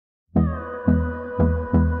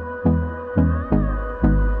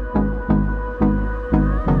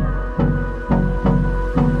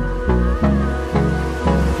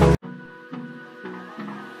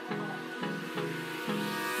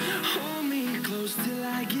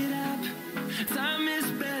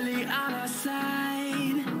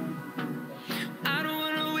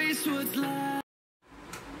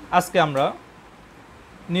আজকে আমরা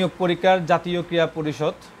নিয়োগ পরীক্ষার জাতীয় ক্রীড়া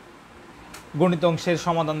পরিষদ গণিত অংশের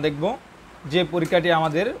সমাধান দেখব, যে পরীক্ষাটি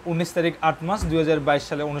আমাদের 19 তারিখ 8 মাস 2022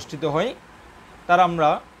 সালে অনুষ্ঠিত হয়। তার আমরা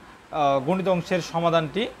গণিত অংশের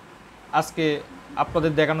সমাধানটি আজকে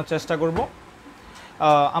আপনাদের দেখানোর চেষ্টা করব।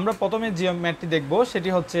 আমরা প্রথমে যে ম্যাথটি দেখব সেটি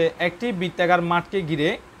হচ্ছে একটি বৃত্তাকার মাঠকে ঘিরে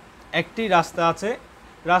একটি রাস্তা আছে।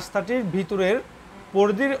 রাস্তাটির ভিতরের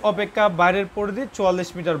পরিধির অপেক্ষা বাইরের পরিধি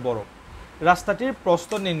 44 মিটার বড়। রাস্তাটির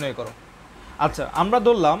প্রস্থ নির্ণয় করো। আচ্ছা, আমরা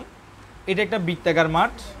ধরলাম এটা একটা বৃত্তাকার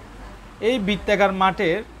মাঠ। এই বৃত্তাকার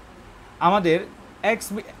মাঠের আমাদের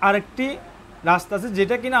আরেকটি রাস্তা আছে,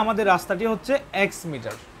 যেটা কিনা আমাদের রাস্তাটি হচ্ছে x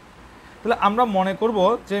মিটার। তাহলে আমরা মনে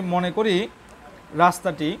করি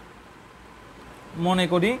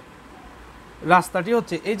রাস্তাটি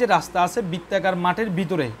হচ্ছে এই যে রাস্তা আছে বৃত্তাকার মাঠের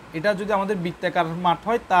ভিতরে। এটা যদি আমাদের বৃত্তাকার মাঠ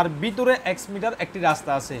হয়, তার ভিতরে x মিটার একটি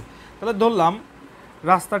রাস্তা আছে। তাহলে ধরলাম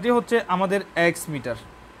রাস্তাটি হচ্ছে আমাদের x মিটার,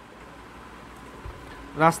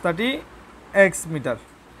 রাস্তাটি x মিটার।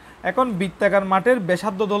 এখন বৃত্তাকার মাঠের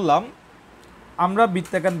ব্যাসার্ধ ধরলাম আমরা,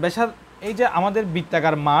 এই যে আমাদের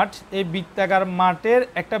বৃত্তাকার মাঠ, এই বৃত্তাকার মাঠের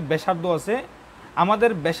একটা ব্যাসার্ধ আছে,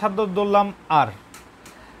 আমাদের ব্যাসার্ধ ধরলাম r।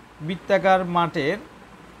 বৃত্তাকার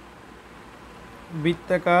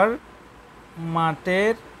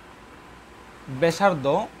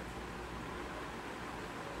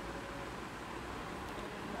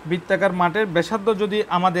মাঠের ব্যাসার্ধ যদি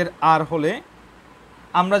আমাদের r হলে,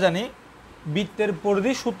 আমরা জানি বৃত্তের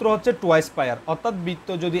পরিধি সূত্র হচ্ছে টুয়াইস পাই r, অর্থাৎ বৃত্ত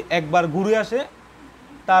যদি একবার ঘুরে আসে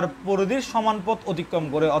তার পরিধির সমান পথ অতিক্রম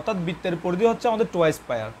করে, অর্থাৎ বৃত্তের পরিধি হচ্ছে আমাদের টুয়াইস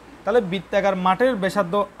পাই r। তাহলে বৃত্তাকার মাঠের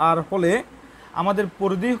ব্যাসার্ধ r হলে আমাদের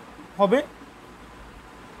পরিধি হবে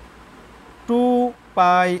 2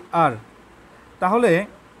 পাই r। তাহলে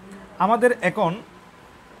আমাদের এখন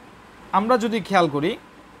আমরা যদি খেয়াল করি,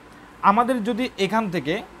 আমাদের যদি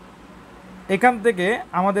এখান থেকে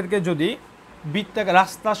আমাদেরকে যদি বৃত্তাকার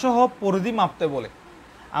রাস্তা সহ পরিধি মাপতে বলে,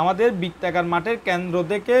 আমাদের বৃত্তাকার মাঠের কেন্দ্র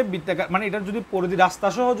থেকে বৃত্তাকার মানে এটার যদি পরিধি রাস্তা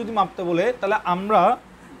সহ যদি মাপতে বলে, তাহলে আমরা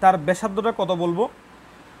তার ব্যাসার্ধটা কত বলবো?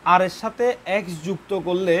 আর এর সাথে x যুক্ত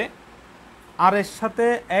করলে, আর এর সাথে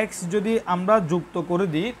x যদি আমরা যুক্ত করে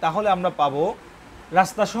দিই, তাহলে আমরা পাবো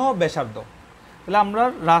রাস্তা সহ ব্যাসার্ধ। তাহলে আমরা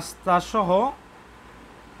রাস্তা সহ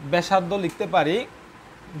ব্যাসার্ধ লিখতে পারি,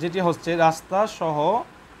 যেটি হচ্ছে রাস্তা সহ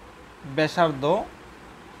ব্যাসার্ধ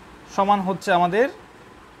সমান হচ্ছে আমাদের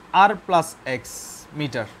r প্লাস x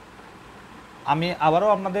মিটার। আমি আবারও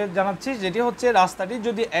আপনাদের জানাচ্ছি, যেটি হচ্ছে রাস্তাটি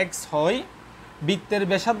যদি x হয়, বৃত্তের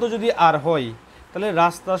ব্যাসার্ধ যদি r হয়, তাহলে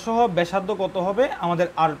রাস্তা সহ ব্যাসার্ধ কত হবে? আমাদের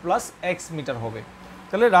r প্লাস x মিটার হবে।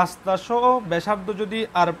 তাহলে রাস্তা সহ ব্যাসার্ধ যদি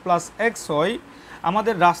r প্লাস x হয়,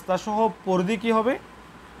 আমাদের রাস্তা সহ পরিধি কী হবে?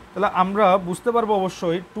 তাহলে আমরা বুঝতে পারবো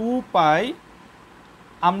অবশ্যই 2 পাই,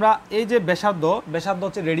 আমরা এই যে ব্যাসার্ধ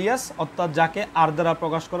হচ্ছে রেডিয়াস, অর্থাৎ যাকে r দ্বারা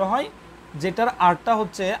প্রকাশ করা হয়, যেটার rটা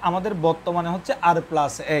হচ্ছে আমাদের বর্তমানে হচ্ছে r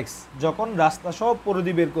প্লাস x। যখন রাস্তা সহ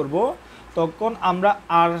পরিধি বের করব, তখন আমরা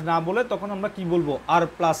r না বলে তখন আমরা কি বলবো? r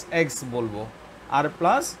প্লাস x বলবো, r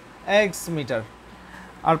plus x metre,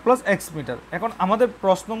 r plus x metre. এখন আমাদের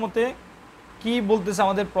প্রশ্ন মতে কি বলতেছে?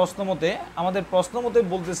 আমাদের প্রশ্ন মতে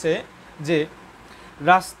বলতেছে যে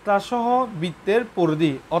রাস্তাসহ বৃত্তের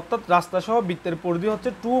পরিধি, অর্থাৎ রাস্তাসহ বৃত্তের পরিধি হচ্ছে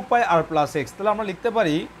 2 পাই r প্লাস x। তাহলে আমরা লিখতে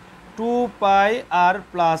পারি 2 পাই r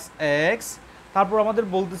প্লাস x। তারপর আমাদের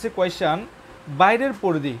বলতেছে কোয়েশ্চন বাইরের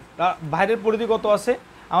পরিধি কত আছে?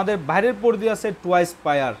 আমাদের বাইরের পরিধি আছে টুয়াইস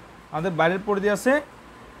পাই r, আমাদের বাইরের পরিধি আছে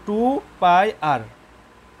 2 পাই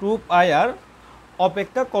r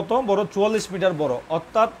অপেক্ষা কত বড়? 44 মিটার বড়।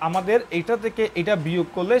 অর্থাৎ আমাদের এইটা থেকে এটা বিয়োগ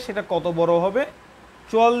করলে সেটা কত বড় হবে?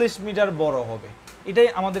 44 মিটার বড় হবে। এটাই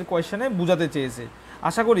আমাদের কোয়েশ্চনে বোঝাতে চেয়েছে।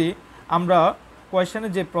 আশা করি আমরা কোয়েশ্চনে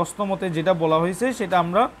যে প্রশ্ন মতে যেটা বলা হয়েছে সেটা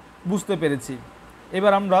আমরা বুঝতে পেরেছি।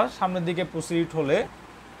 এবার আমরা সামনের দিকে প্রসিড হলে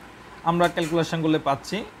আমরা ক্যালকুলেশন করলে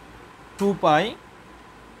পাচ্ছি 2 পাই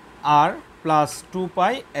r প্লাস 2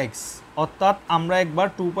 পাই x, অর্থাৎ আমরা একবার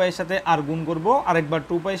 2 পাইয়ের সাথে r গুণ করব, আর একবার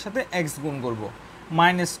 2 পাইয়ের সাথে x গুণ করব,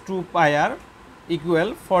 মাইনাস 2 পাই r ইকুয়াল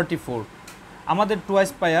 44। আমাদের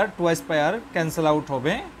টুয়াইস পাই r ক্যান্সেল আউট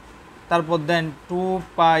হবে। তারপর দেন 2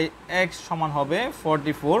 পাই x সমান হবে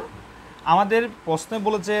 44। আমাদের প্রশ্নে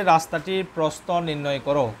বলেছে রাস্তাটির প্রস্থ নির্ণয়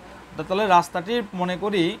করো। তাহলে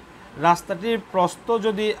রাস্তাটির প্রস্থ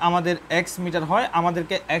যদি আমাদের x মিটার হয়,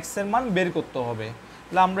 আমাদেরকে x এর মান বের করতে হবে।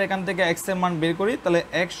 তাহলে আমরা এখান থেকে x এর মান বের করি, তাহলে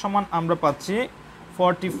x সমান আমরা পাচ্ছি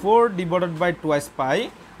 44 ডিভাইডেড বাই টুয়াইস পাই,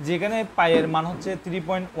 যেখানে পাইয়ের মান হচ্ছে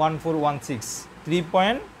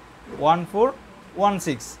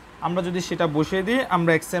 3.1416। আমরা যদি সেটা বসিয়ে দিই,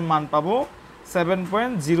 আমরা x এর মান পাবো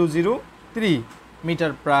 7.003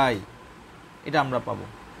 মিটার প্রায়, এটা আমরা পাবো।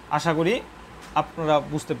 আশা করি আপনারা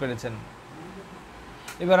বুঝতে পেরেছেন।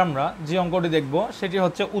 এবার আমরা যে অঙ্কটি দেখব সেটি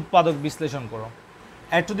হচ্ছে উৎপাদক বিশ্লেষণ করো।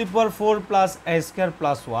 a⁴ plus a square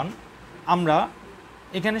plus 1 আমরা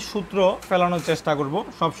এখানে সূত্র ফেলানোর চেষ্টা করব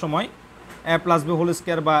সব সময় a plus B whole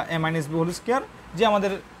square বা a minus B whole square, যে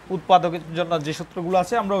আমাদের উৎপাদকের জন্য যে সূত্রগুলো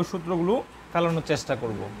আছে আমরা ওই সূত্রগুলো ফেলানোর চেষ্টা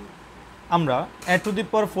করব। আমরা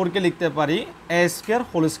a⁴ কে লিখতে পারি a স্কোয়ার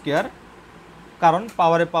হোল স্কোয়ার, কারণ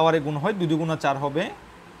পাওয়ারে গুণ হয়, 2 × 4 হবে,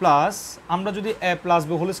 প্লাস আমরা যদি a plus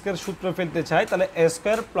B whole square সূত্র ফেলতে চাই তাহলে a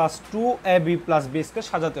square plus 2ab plus B square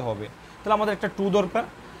সাজাতে হবে। তাহলে আমাদের একটা 2 দরকার।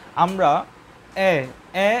 আমরা a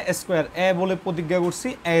স্কোয়ার a বলে প্রতিজ্ঞা করছি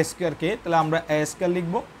a স্কোয়ারকে, তাহলে আমরা a স্কোয়ার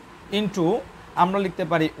লিখব, ইন্টু আমরা লিখতে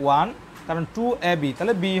পারি 1, কারণ 2ab,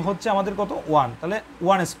 তাহলে b হচ্ছে আমাদের কত 1, তাহলে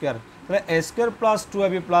 1 স্কোয়ার, তাহলে a square plus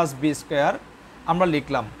 2ab plus B square আমরা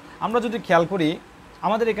লিখলাম। আমরা যদি খেয়াল করি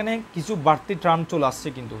আমাদের এখানে কিছু বাড়তি টার্ম চলে আসছে,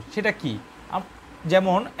 কিন্তু সেটা কি?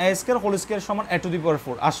 যেমন a স্কোয়ার হোল স্কোয়ার সমান a⁴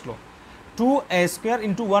 আসলো, 2a স্কোয়ার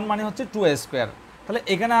ইন্টু 1 মানে হচ্ছে 2a স্কোয়ার, তাহলে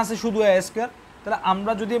এখানে আছে শুধু a স্কোয়ার। তাহলে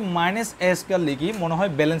আমরা যদি মাইনাস a স্কোয়ার লিখি মনে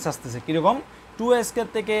হয় ব্যালেন্স আসতেছে, কীরকম? 2a স্কোয়ার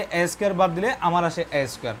থেকে a স্কোয়ার বাদ দিলে আমার আসে a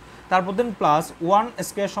স্কোয়ার, তারপর দেন প্লাস 1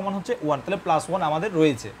 স্কোয়ার সমান হচ্ছে 1, তাহলে প্লাস 1 আমাদের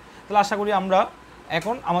রয়েছে। তাহলে আশা করি আমরা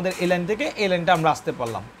এখন আমাদের এই লাইন থেকে এই লাইনটা আমরা আসতে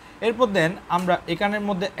পারলাম। এরপর দেন আমরা এখানের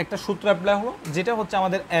মধ্যে একটা সূত্র অ্যাপ্লাই হলো, যেটা হচ্ছে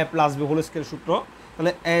আমাদের a plus B whole square সূত্র।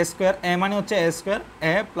 তাহলে a স্কোয়ার a মানে হচ্ছে a square,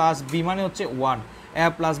 a plus b মানে হচ্ছে 1, a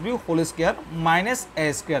plus B whole square minus a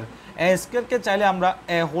square. a স্কোয়ারকে চাইলে আমরা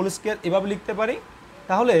a হোল স্কোয়ার এভাবে লিখতে পারি।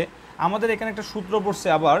 তাহলে আমাদের এখানে একটা সূত্র পড়ছে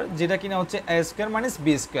আবার, যেটা কিনা হচ্ছে a square minus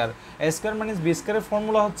B square. a square minus B স্কোয়ারের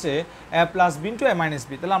ফর্মুলা হচ্ছে a plus B into a minus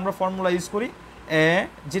B. তাহলে আমরা ফর্মুলা ইউজ করি a,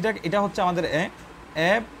 যেটা এটা হচ্ছে আমাদের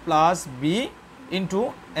a plus B into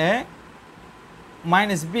a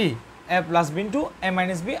minus B, a plus B into a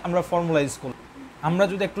minus B আমরা ফর্মুলা ইউজ করি। আমরা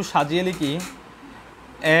যদি একটু সাজিয়ে লিখি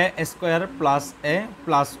a square plus a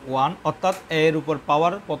plus 1, অর্থাৎ a এর উপর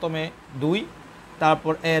পাওয়ার প্রথমে 2,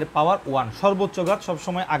 তারপর a এর পাওয়ার 1, সর্বোচ্চ ঘাত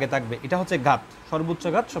সবসময় আগে থাকবে, এটা হচ্ছে ঘাত, সর্বোচ্চ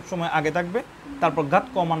ঘাত সবসময় আগে থাকবে, তারপর ঘাত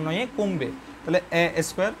ক্রমান্বয়ে কমবে। তাহলে a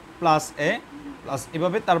square plus a plus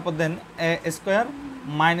এভাবে, তারপর দেন a square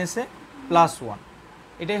minus a plus 1,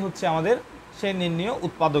 এটাই হচ্ছে আমাদের সেই নির্ণয়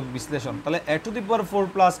উৎপাদক বিশ্লেষণ। তাহলে a⁴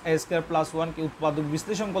 plus a square plus 1কে উৎপাদক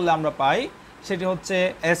বিশ্লেষণ করলে আমরা পাই সেটি হচ্ছে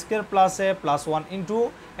a square plus a plus 1 into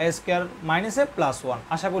a square minus a plus 1।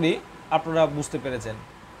 আশা করি আপনারা বুঝতে পেরেছেন।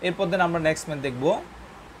 এরপর দেন আমরা নেক্সট ম্যাথ দেখব।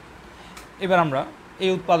 এবার আমরা এই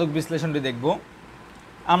উৎপাদক বিশ্লেষণটি দেখব।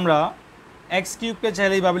 আমরা এক্স কিউবকে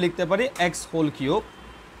চাইলে এইভাবে লিখতে পারি x whole cube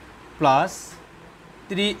plus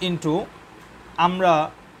 3 into আমরা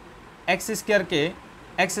এক্স স্কোয়ারকে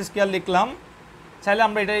এক্স স্কোয়ার লিখলাম, চাইলে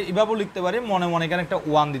আমরা এটা এভাবেও লিখতে পারি, মনে মনে এখানে একটা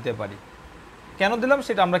 1 দিতে পারি। কেন দিলাম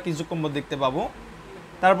সেটা আমরা কিছুক্ষণ পর দেখতে পাবো।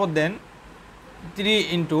 তারপর দেন 3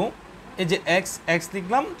 ইন্টু এই যে এক্স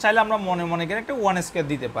লিখলাম, চাইলে আমরা মনে মনে এখানে একটা 1 স্কোয়ার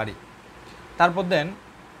দিতে পারি। তারপর দেন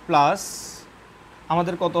প্লাস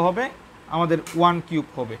আমাদের কত হবে? আমাদের 1 কিউব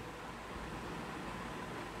হবে।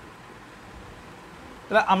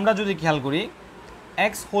 তাহলে আমরা যদি খেয়াল করি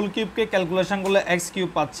x হোল কিউবকে ক্যালকুলেশন করলে x কিউব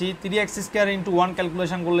পাচ্ছি, 3x স্কোয়ার ইন্টু 1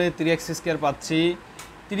 ক্যালকুলেশন করলে 3x স্কোয়ার পাচ্ছি,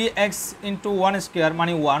 3x ইন্টু 1 স্কোয়ার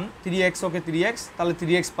মানে 1, 3x ওকে 3x, তাহলে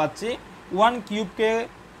 3x পাচ্ছি। 1 কিউবকে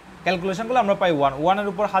ক্যালকুলেশন করলে আমরা পাই 1, 1 এর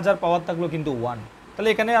উপর 1000 পাওয়ার থাকলো কিন্তু 1, তাহলে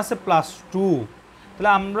এখানে আছে প্লাস 2। তাহলে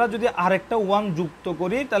আমরা যদি আরেকটা 1 যুক্ত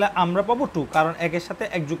করি তাহলে আমরা পাবো 2, কারণ একের সাথে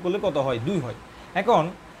 1 যোগ করলে কত হয়? 2 হয়। এখন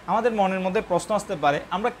আমাদের মনের মধ্যে প্রশ্ন আসতে পারে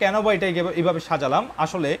আমরা কেন বা এটা এইভাবে সাজালাম।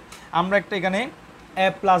 আসলে আমরা একটা এখানে a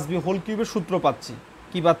প্লাস বি হোল কিউবের সূত্র পাচ্ছি।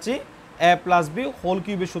 কি পাচ্ছি? a প্লাস বি হোল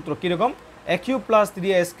কিউবের সূত্র কীরকম? a cube plus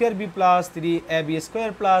 3a square B plus 3ab square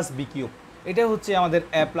plus B cube, এটা হচ্ছে আমাদের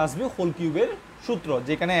a প্লাস বি হোল কিউবের সূত্র,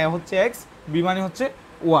 যেখানে a হচ্ছে x, b মানে হচ্ছে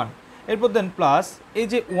 1। এরপর দেন প্লাস এই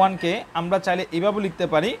যে 1কে আমরা চাইলে এইভাবে লিখতে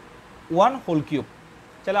পারি 1 হোল কিউব,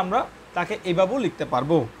 চাইলে আমরা তাকে এইভাবেও লিখতে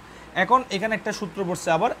পারবো। এখন এখানে একটা সূত্র পড়ছে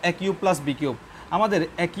আবার a cube plus B cube. আমাদের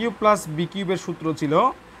a কিউব প্লাস বি কিউবের সূত্র ছিল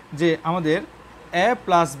যে আমাদের a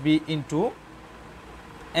plus B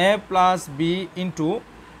into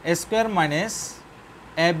a square minus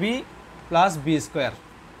ab plus B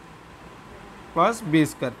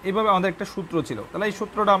square এইভাবে আমাদের একটা সূত্র ছিল। তাহলে এই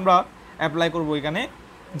সূত্রটা আমরা অ্যাপ্লাই করব এখানে,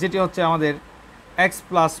 যেটি হচ্ছে আমাদের x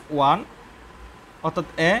প্লাস 1 অর্থাৎ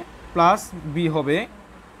a প্লাস b হবে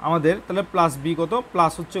আমাদের, তাহলে প্লাস b কত?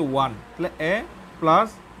 প্লাস হচ্ছে 1, তাহলে a প্লাস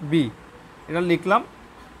b এটা লিখলাম।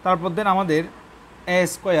 তারপর দেন আমাদের a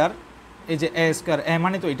স্কোয়ার, এই যে a স্কোয়ার, a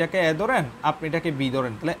মানে তো এটাকে a ধরেন, আপনি এটাকে b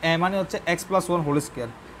ধরেন, তাহলে a মানে হচ্ছে x প্লাস 1 হোল স্কোয়ার,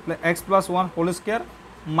 তাহলে x plus 1 whole square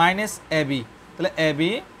minus ab, তাহলে ab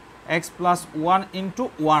x plus 1 into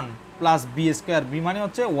 1 plus b square, b মানে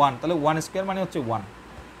হচ্ছে 1, তাহলে 1 স্কোয়ার মানে হচ্ছে 1।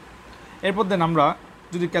 এরপর দেন আমরা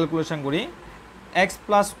যদি ক্যালকুলেশন করি এক্স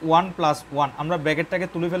প্লাস ওয়ান আমরা ব্র্যাকেটটাকে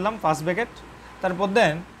তুলে ফেললাম ফার্স্ট ব্র্যাকেট। তারপর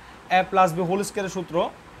দেন এ প্লাস বি হোল স্কোয়ারের সূত্র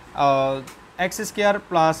x square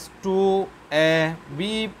plus 2 A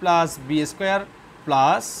B plus B square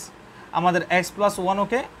plus আমাদের x plus one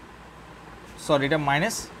okay sorry এটা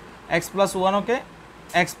minus x plus one okay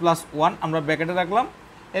x plus one আমরা ব্র্যাকেটে রাখলাম।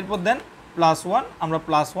 এরপর দেন প্লাস ওয়ান আমরা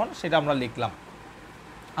প্লাস ওয়ান সেটা আমরা লিখলাম।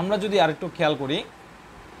 আমরা যদি আরেকটু খেয়াল করি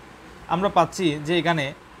আমরা পাচ্ছি যে এখানে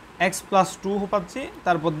এক্স প্লাস টু পাচ্ছি,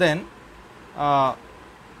 তারপর দেন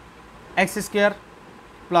x square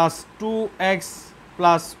plus 2x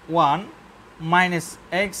plus one minus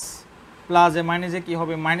x plus এ মাইনাসে কী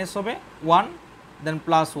হবে মাইনাস হবে 1 দেন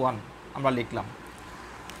প্লাস ওয়ান আমরা লিখলাম।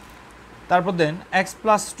 তারপর দেন এক্স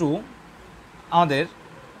প্লাস টু আমাদের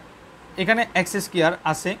এখানে এক্স স্কোয়ার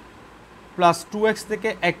আছে প্লাস 2x থেকে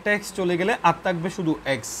একটা এক্স চলে গেলে আর থাকবে শুধু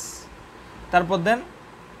এক্স। তারপর দেন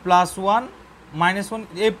প্লাস ওয়ান মাইনাস ওয়ান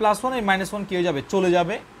এই প্লাস ওয়ান এই মাইনাস ওয়ান কী হয়ে যাবে চলে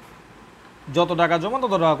যাবে, যত টাকা জমা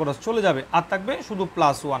তত টাকা খরচ চলে যাবে, আর থাকবে শুধু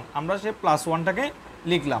প্লাস ওয়ান। আমরা সেই প্লাস ওয়ানটাকে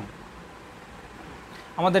লিখলাম।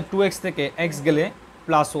 আমাদের 2x থেকে x গেলে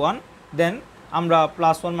প্লাস ওয়ান দেন আমরা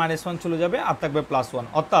প্লাস ওয়ান মাইনাস ওয়ান চলে যাবে আর থাকবে প্লাস ওয়ান,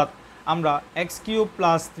 অর্থাৎ আমরা x cube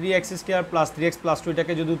plus 3x square plus 3x plus 2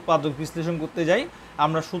 এটাকে যদি উৎপাদক বিশ্লেষণ করতে যাই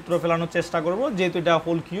আমরা সূত্র ফেলানোর চেষ্টা করব, যেহেতু এটা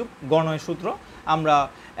হোল কিউব গণের সূত্র আমরা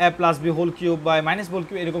এ প্লাস বি হোল কিউব বা মাইনাস হোল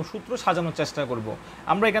কিউব এরকম সূত্র সাজানোর চেষ্টা করব।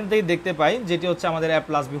 আমরা এখান থেকে দেখতে পাই যেটি হচ্ছে আমাদের এ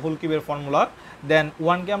প্লাস বি হোল কিউবের ফর্মুলা, দেন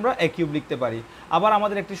ওয়ানকে আমরা এ কিউব লিখতে পারি। আবার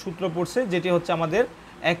আমাদের একটি সূত্র পড়ছে যেটি হচ্ছে আমাদের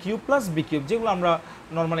এ কিউব প্লাস বি কিউব, যেগুলো আমরা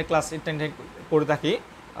নর্মালি ক্লাস 10 করে থাকি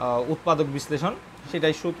উৎপাদক বিশ্লেষণ,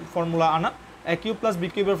 সেটাই ফর্মুলা আনা। এ কিউব প্লাস বি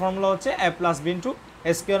কিউবের ফর্মুলা হচ্ছে এ plus B into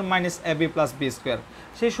A square minus A B plus B square.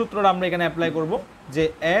 সেই সূত্রটা আমরা এখানে অ্যাপ্লাই করব যে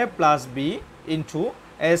এ plus B into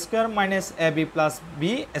A square minus A B plus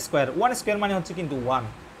B square, one square মানে হচ্ছে কিন্তু ওয়ান।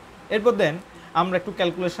 এরপর দেন আমরা একটু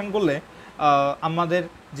ক্যালকুলেশন করলে আমাদের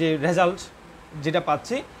যে রেজাল্ট যেটা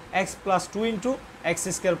পাচ্ছি x plus two into x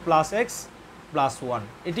square plus x plus one,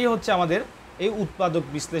 এটি হচ্ছে আমাদের এই উৎপাদক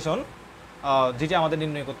বিশ্লেষণ যেটি আমাদের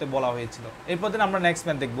নির্ণয় করতে বলা হয়েছিল। এরপর দেন আমরা নেক্সট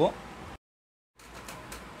ম্যাথ দেখব।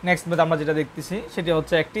 নেক্সট ম্যাথ আমরা যেটা দেখতেছি সেটা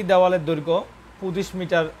হচ্ছে একটি দেওয়ালের দৈর্ঘ্য 25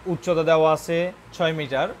 মিটার, উচ্চতা দেওয়া আছে 6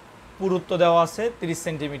 মিটার, পুরুত্ব দেওয়া আছে 30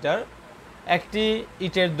 সেন্টিমিটার। একটি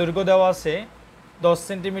ইটের দৈর্ঘ্য দেওয়া আছে 10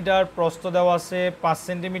 সেন্টিমিটার, প্রস্থ দেওয়া আছে 5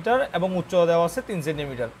 সেন্টিমিটার এবং উচ্চতা দেওয়া আছে 3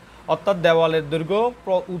 সেন্টিমিটার। অর্থাৎ দেওয়ালের দৈর্ঘ্য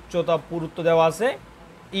উচ্চতা পুরুত্ব দেওয়া আছে,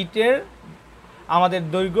 ইটের আমাদের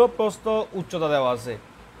দৈর্ঘ্য প্রস্থ উচ্চতা দেওয়া আছে।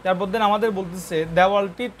 তারপর দেন আমাদের বলতেছে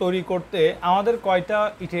দেওয়ালটি তৈরি করতে আমাদের কয়টা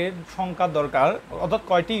ইটের সংখ্যা দরকার, অর্থাৎ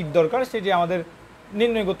কয়টি ইট দরকার সেটি আমাদের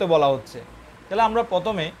নির্ণয় করতে বলা হচ্ছে। তাহলে আমরা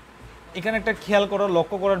প্রথমে এখানে একটা খেয়াল করার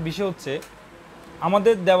লক্ষ্য করার বিষয় হচ্ছে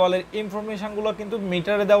আমাদের দেওয়ালের ইনফরমেশানগুলো কিন্তু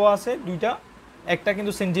মিটারে দেওয়া আছে দুইটা, একটা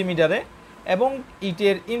কিন্তু সেন্টিমিটারে, এবং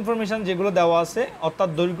ইটের ইনফরমেশান যেগুলো দেওয়া আছে অর্থাৎ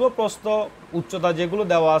দৈর্ঘ্য প্রস্থ উচ্চতা যেগুলো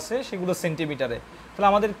দেওয়া আছে সেগুলো সেন্টিমিটারে। তাহলে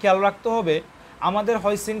আমাদের খেয়াল রাখতে হবে আমাদের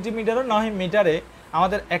হয় সেন্টিমিটারে না হয় মিটারে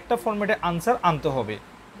আমাদের একটা ফরম্যাটে আনসার আনতে হবে।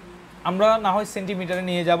 আমরা না হয় সেন্টিমিটারে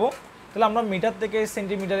নিয়ে যাব, তাহলে আমরা মিটার থেকে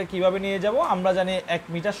সেন্টিমিটারে কিভাবে নিয়ে যাব, আমরা জানি 1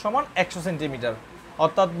 মিটার সমান 100 সেন্টিমিটার,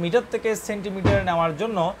 অর্থাৎ মিটার থেকে সেন্টিমিটারে নেওয়ার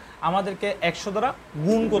জন্য আমাদেরকে 100 দ্বারা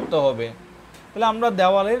গুণ করতে হবে। তাহলে আমরা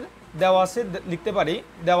দেওয়া আছে লিখতে পারি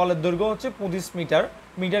দেওয়ালের দৈর্ঘ্য হচ্ছে 25 মিটার,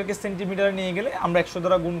 মিটারকে সেন্টিমিটারে নিয়ে গেলে আমরা 100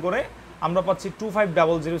 দ্বারা গুণ করে আমরা পাচ্ছি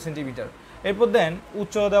 2500 সেন্টিমিটার। এরপর দেন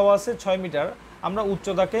উচ্চতা দেওয়া আছে 6 মিটার, আমরা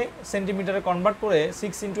উচ্চতাকে সেন্টিমিটারে কনভার্ট করে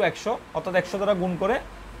 6 ইন্টু 100 অর্থাৎ 100 দ্বারা গুণ করে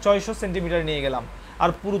 600 সেন্টিমিটার নিয়ে গেলাম। আর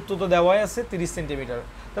পুরুত্ব তো দেওয়াই আছে 30 সেন্টিমিটার।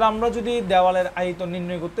 তাহলে আমরা যদি দেওয়ালের আয়তন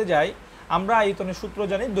নির্ণয় করতে যাই আমরা আয়তনের সূত্র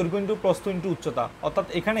জানি দৈর্ঘ্য ইন্টু প্রস্থ ইন্টু উচ্চতা, অর্থাৎ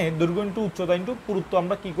এখানে দৈর্ঘ্য ইন্টু উচ্চতা ইন্টু পুরুত্ব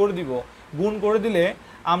আমরা কি করে দিব গুণ করে দিলে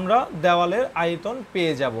আমরা দেওয়ালের আয়তন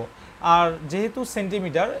পেয়ে যাব। আর যেহেতু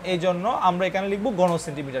সেন্টিমিটার এই জন্য আমরা এখানে লিখব ঘন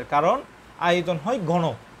সেন্টিমিটার, কারণ আয়তন হয় ঘন,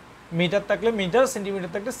 মিটার থাকলে মিটার,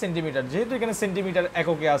 সেন্টিমিটার থাকলে সেন্টিমিটার, যেহেতু এখানে সেন্টিমিটার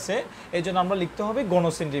এককে আছে এই জন্য আমরা লিখতে হবে ঘন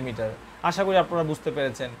সেন্টিমিটার। আশা করি আপনারা বুঝতে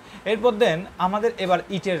পেরেছেন। এরপর দেন আমাদের এবার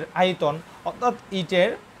ইটের আয়তন অর্থাৎ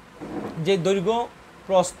ইটের যে দৈর্ঘ্য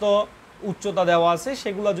প্রস্থ উচ্চতা দেওয়া আছে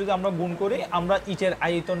সেগুলো যদি আমরা গুণ করি আমরা ইটের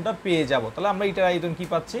আয়তনটা পেয়ে যাব। তাহলে আমরা ইটের আয়তন কি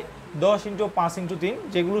পাচ্ছি 10 ইন্টু 5 ইন্টু 3,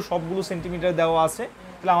 যেগুলো সবগুলো সেন্টিমিটার দেওয়া আছে,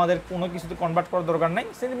 তাহলে আমাদের কোনো কিছুতে কনভার্ট করার দরকার নাই,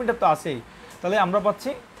 সেন্টিমিটার তো আছেই। তাহলে আমরা পাচ্ছি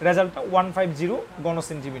রেজাল্টটা 150 ঘন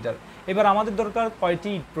সেন্টিমিটার। এবার আমাদের দরকার কয়টি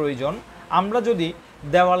ইট প্রয়োজন, আমরা যদি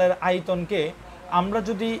দেওয়ালের আয়তনকে আমরা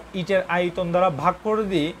যদি ইটের আয়তন দ্বারা ভাগ করে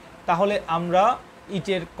দিই তাহলে আমরা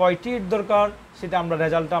ইটের কয়টি ইট দরকার সেটা আমরা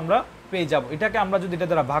রেজাল্টটা আমরা পেয়ে যাব। এটাকে আমরা যদি এটা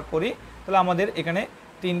দ্বারা ভাগ করি তাহলে আমাদের এখানে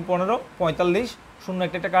 3, 15, 45 শূন্য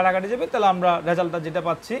একটা কাটাকাটি যাবে, তাহলে আমরা রেজাল্টটা যেটা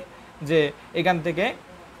পাচ্ছি যে এখান থেকে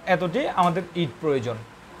এতটি আমাদের ইট প্রয়োজন।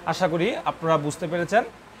 আশা করি আপনারা বুঝতে পেরেছেন।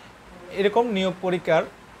 এরকম নিয়োগ পরীক্ষার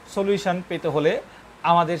সলিউশন পেতে হলে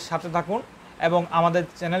আমাদের সাথে থাকুন এবং আমাদের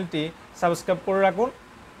চ্যানেলটি সাবস্ক্রাইব করে রাখুন।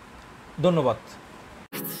 ধন্যবাদ।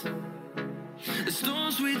 The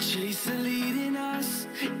storms we chase are leading us,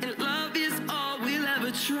 and love is all we'll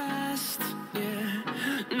ever trust.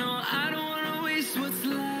 Yeah, no, I don't wanna waste what's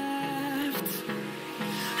left.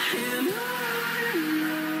 And on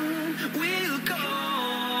we'll go,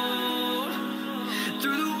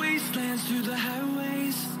 through the wastelands, through the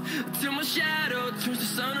highways, till my shadow turns to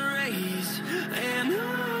sun rays. And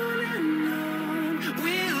on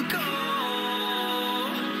we'll go,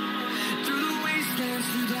 through the wastelands,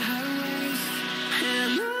 through the highways,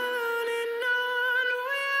 and on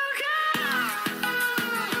we'll go.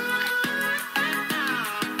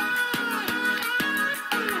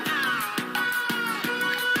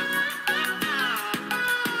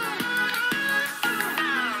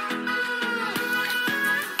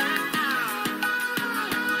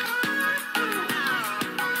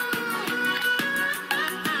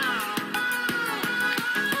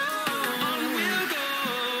 On we'll go,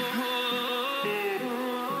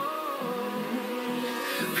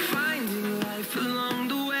 finding life along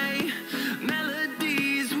the way,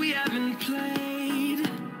 melodies we haven't played.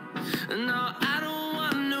 No, I don't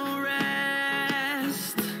want no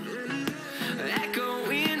rest,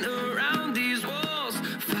 echoing around these walls,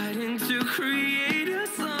 fighting to create a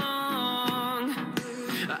song.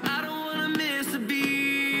 I don't wanna miss a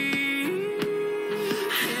beat.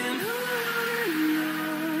 And on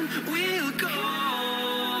we'll go,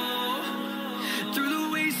 through the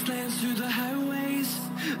wastelands, through the highways,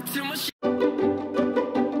 till my